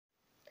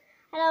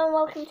Hello and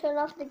welcome to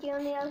another video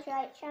on the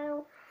LJ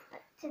channel.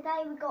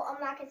 Today we've got a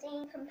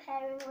magazine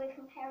we're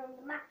comparing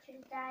the match of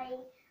the day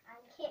and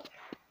kick.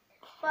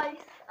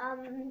 Both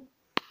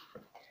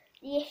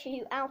the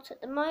issue out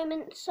at the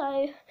moment,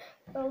 so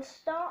we'll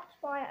start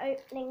by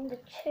opening the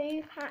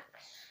 2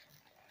 packs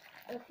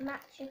of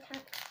Match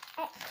Attack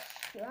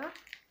Extra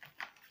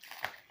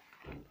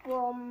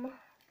from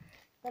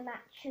the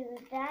Match of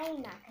the Day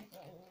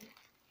magazine.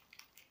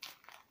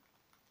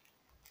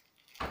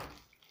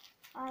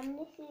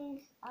 This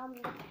is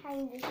the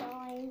cane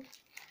design.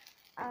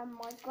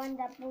 My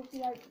granddad will be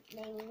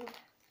opening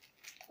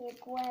the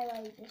Aguero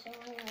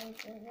design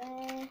over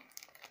there.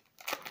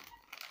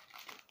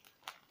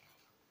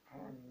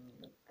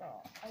 We've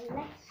got a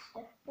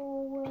Leicester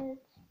forward.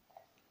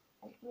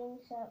 As the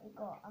insert, we've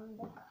got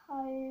the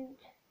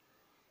code.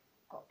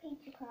 Got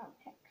Peter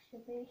Crouch, Extra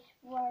Boost,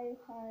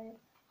 Rojo,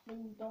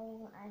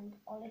 Lindong and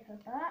Oliver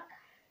Burke.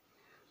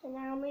 So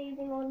now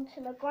moving on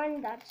to my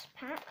granddad's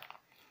pack.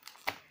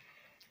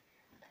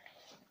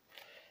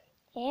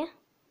 Here.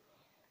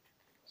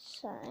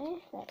 So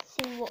let's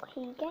see what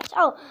he gets.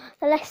 Oh,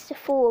 the Leicester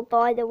forward,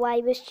 by the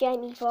way, was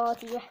Jamie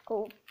Vardy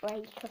record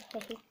breaker for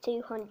his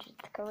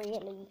 200th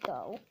career league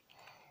goal.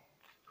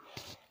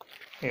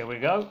 Here we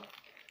go.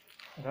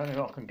 I don't think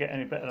I can get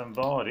any better than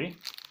Vardy,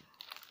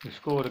 who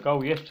scored a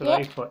goal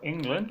yesterday for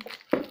England.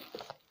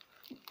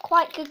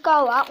 Quite good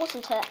goal, that,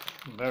 wasn't it?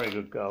 Very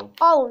good goal.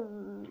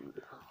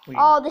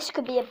 Oh, this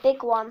could be a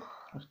big one.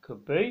 This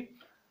could be.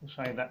 We'll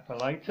save that for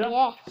later.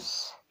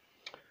 Yes.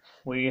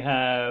 We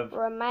have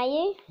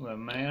Romeo.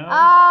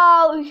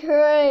 Oh,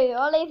 true.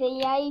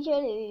 Olivier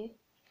Giroud.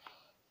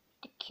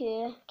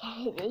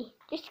 Kennedy.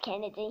 Just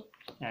Kennedy.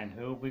 And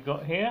who have we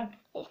got here?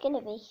 It's going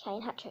to be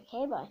Kane hat-trick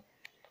hero.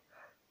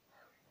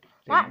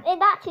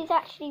 That is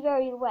actually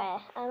very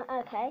rare.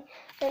 Okay,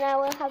 so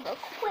now we'll have a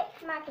quick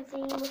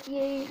magazine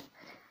review.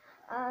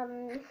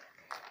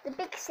 The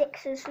Big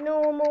Six as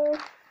normal.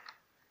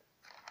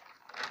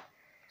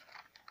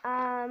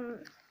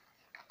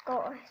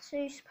 Got a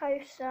Zeus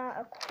poster,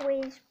 a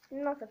quiz,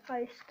 another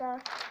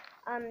poster.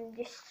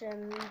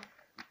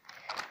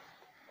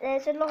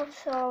 There's a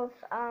lot of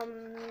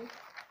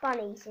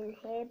bunnies in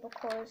here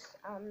because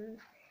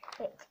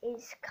it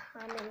is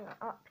coming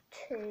up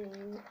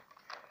to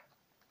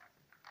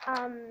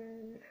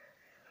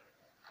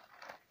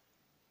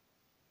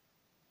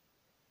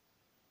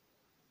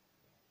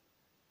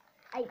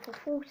April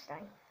Fool's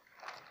Day.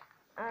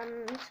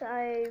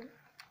 So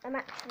a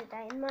match of the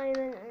day in a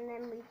moment, and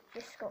then we've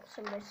just got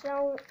some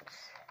results.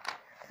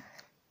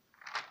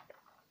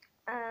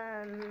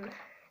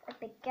 A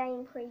big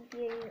game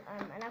preview,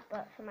 an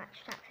advert for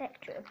Match Attack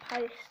Extra, a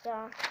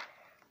poster,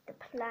 the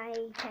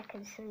play,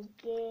 checkers and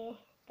gear,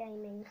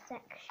 gaming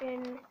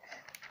section,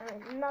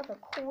 another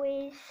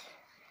quiz,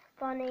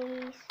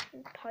 bunnies,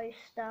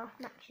 poster,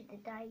 match of the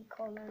day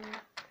column,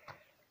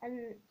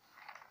 and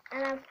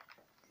an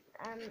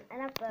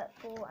advert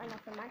for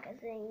another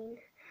magazine,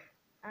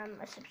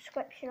 a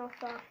subscription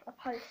offer, a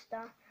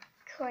poster,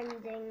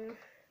 trending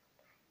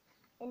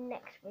in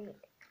next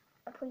week,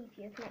 a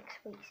preview of next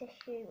week's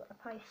issue, a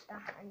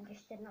poster, and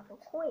just another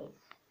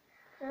quiz.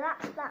 So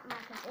that's that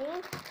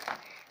magazine.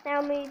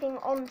 Now moving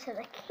on to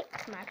the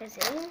Kick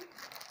magazine,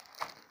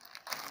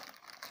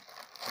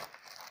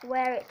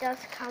 where it does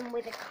come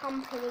with a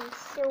company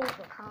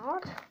silver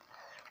card,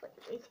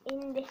 which is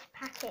in this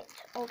packet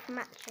of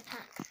Match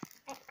Attack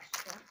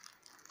Extra.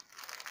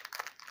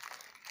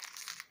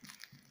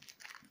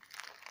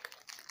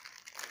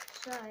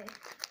 So,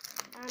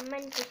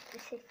 Manchester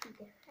City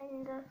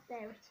Defender,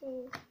 there it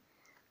is.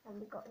 And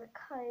we've got the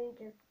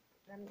code of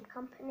the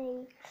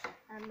company,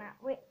 Matt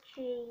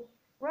Ritchie,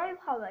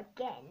 Rojo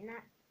again,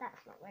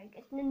 that's not very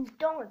good,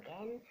 Lindong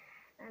again,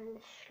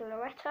 and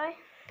Schloretto.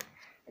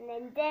 And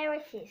then there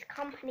it is,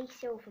 company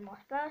silver, my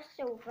first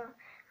silver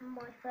and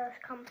my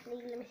first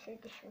company limited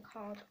edition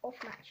card of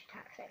Match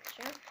Attack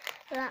Extra.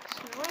 So that's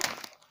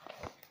nice.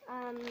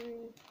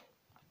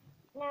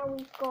 Now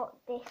we've got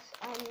this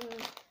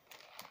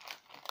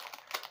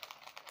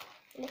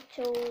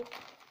little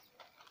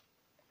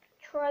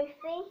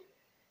trophy,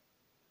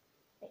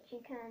 which you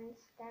can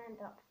stand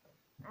up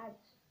as,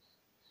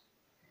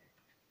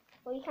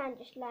 or you can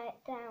just lay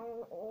it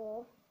down,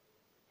 or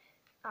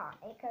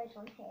it goes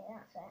on here,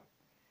 that's it.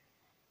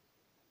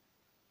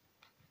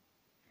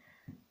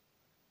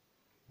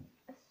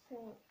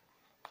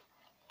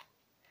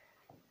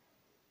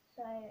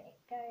 So it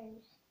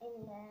goes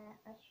in there.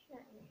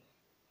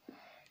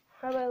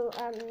 I will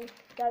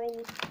go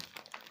in.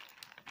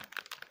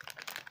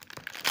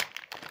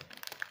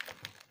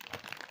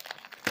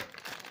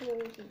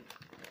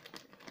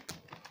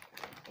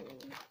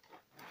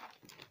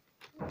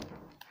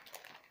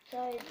 So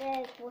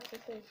there's what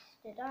it is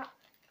stood up.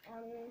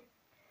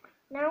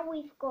 Now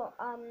we've got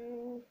a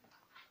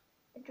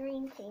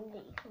dream team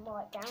that you can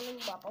write down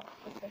and rub off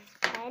with this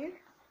pen.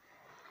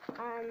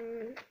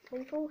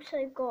 We've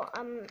also got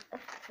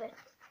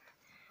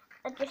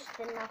just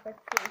another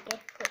free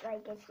gift that they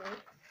give you.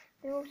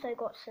 We've also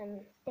got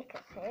some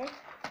stickers here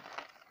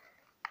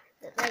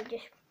that they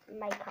just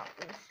make up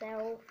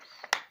themselves.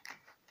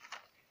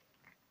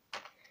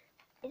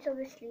 It's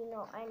obviously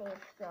not any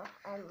of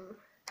the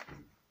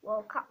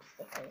World Cup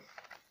stickers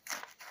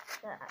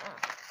that are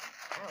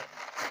out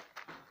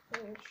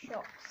in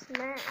shops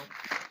now.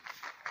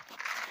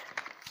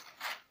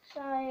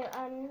 So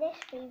this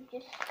we've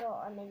just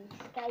got a mini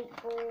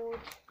skateboard,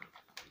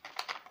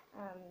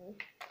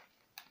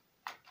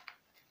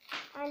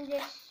 and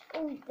just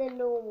all the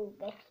normal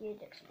bits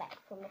you'd expect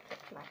from a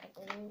Kick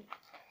magazine.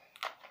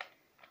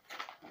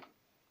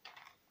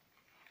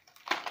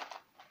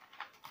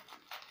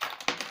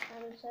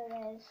 So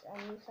there's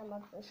some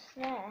of this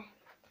there.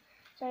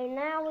 So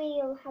now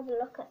we'll have a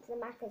look at the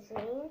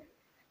magazine.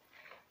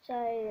 So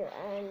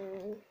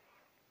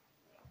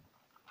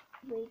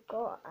we've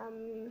got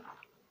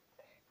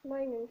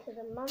moment of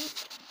the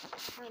month,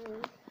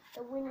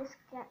 the winners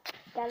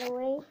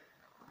gallery,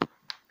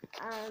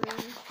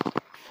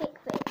 kick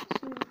bits.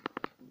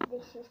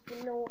 This is the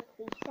north,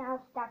 the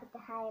south, David the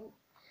Ham.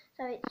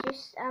 So it's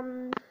just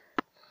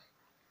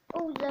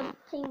all the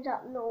teams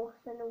up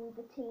north and all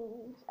the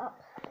teams up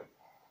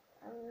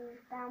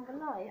down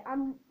below.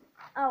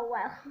 Oh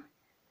well,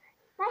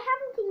 they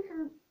haven't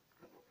even.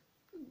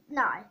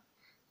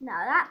 No,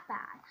 that's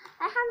bad.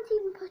 They haven't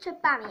even put a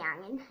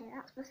Bamiyang in here.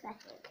 That's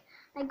pathetic.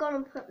 They've gone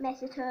and put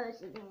Mesut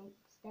Ozil in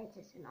instead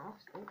as an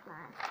Arsenal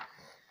player.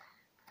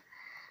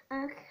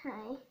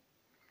 Okay,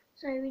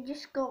 so we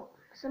just got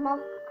some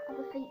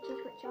other features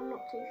which I'm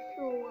not too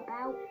sure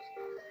about.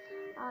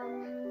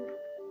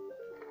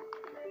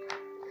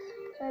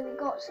 So we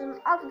got some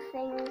other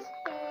things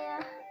here.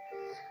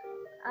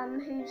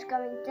 Who's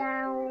going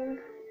down?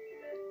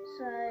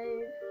 So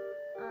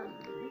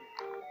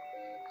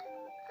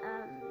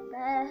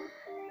there.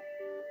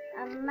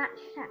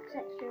 Match tax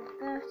extra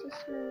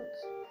advertisement.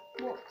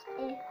 What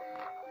if?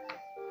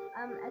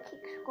 A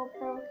kick squad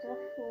builder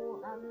for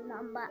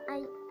number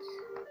 8.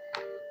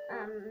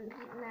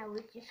 Now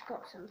we've just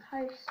got some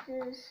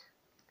posters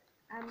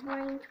and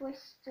brain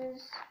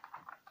twisters.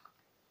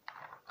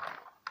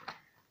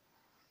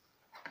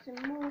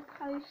 Some more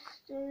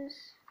posters.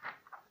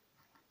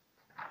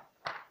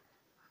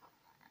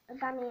 A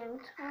Bamiyang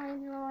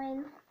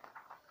timeline.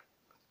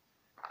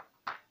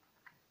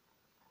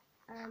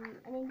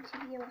 An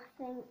interview, I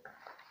think.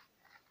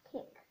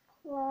 Kick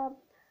club.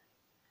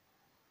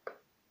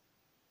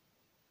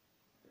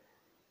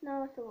 No,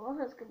 I thought I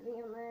was going to be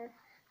on there,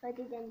 so I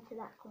did enter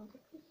that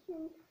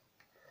competition.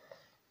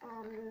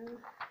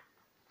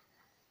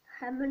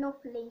 A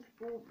Monopoly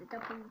for the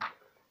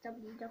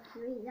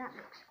WWE, that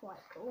looks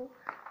quite cool.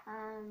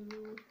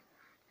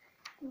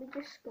 We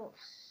just got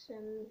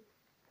some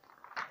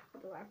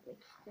other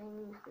average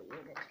things that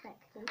you'd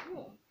expect in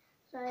here.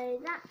 So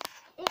that's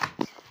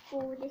it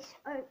for this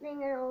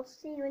opening, and I'll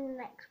see you in the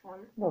next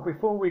one. Well,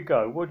 before we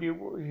go, what do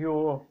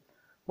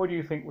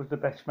you think was the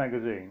best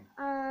magazine?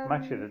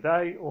 Match of the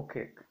Day or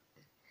Kick?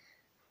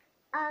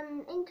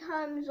 In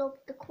terms of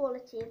the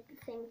quality of the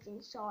things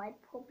inside,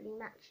 probably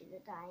Match of the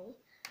Day.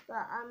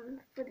 But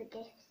for the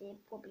gifts,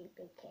 it'd probably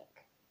be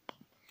Kick.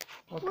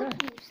 Okay. What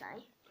do you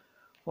say?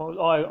 Well,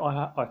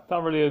 I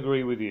thoroughly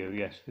agree with you.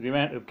 Yes, the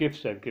amount of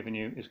gifts they've given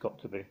you has got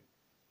to be.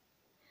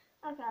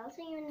 Okay, I'll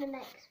see you in the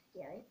next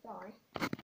video. Bye.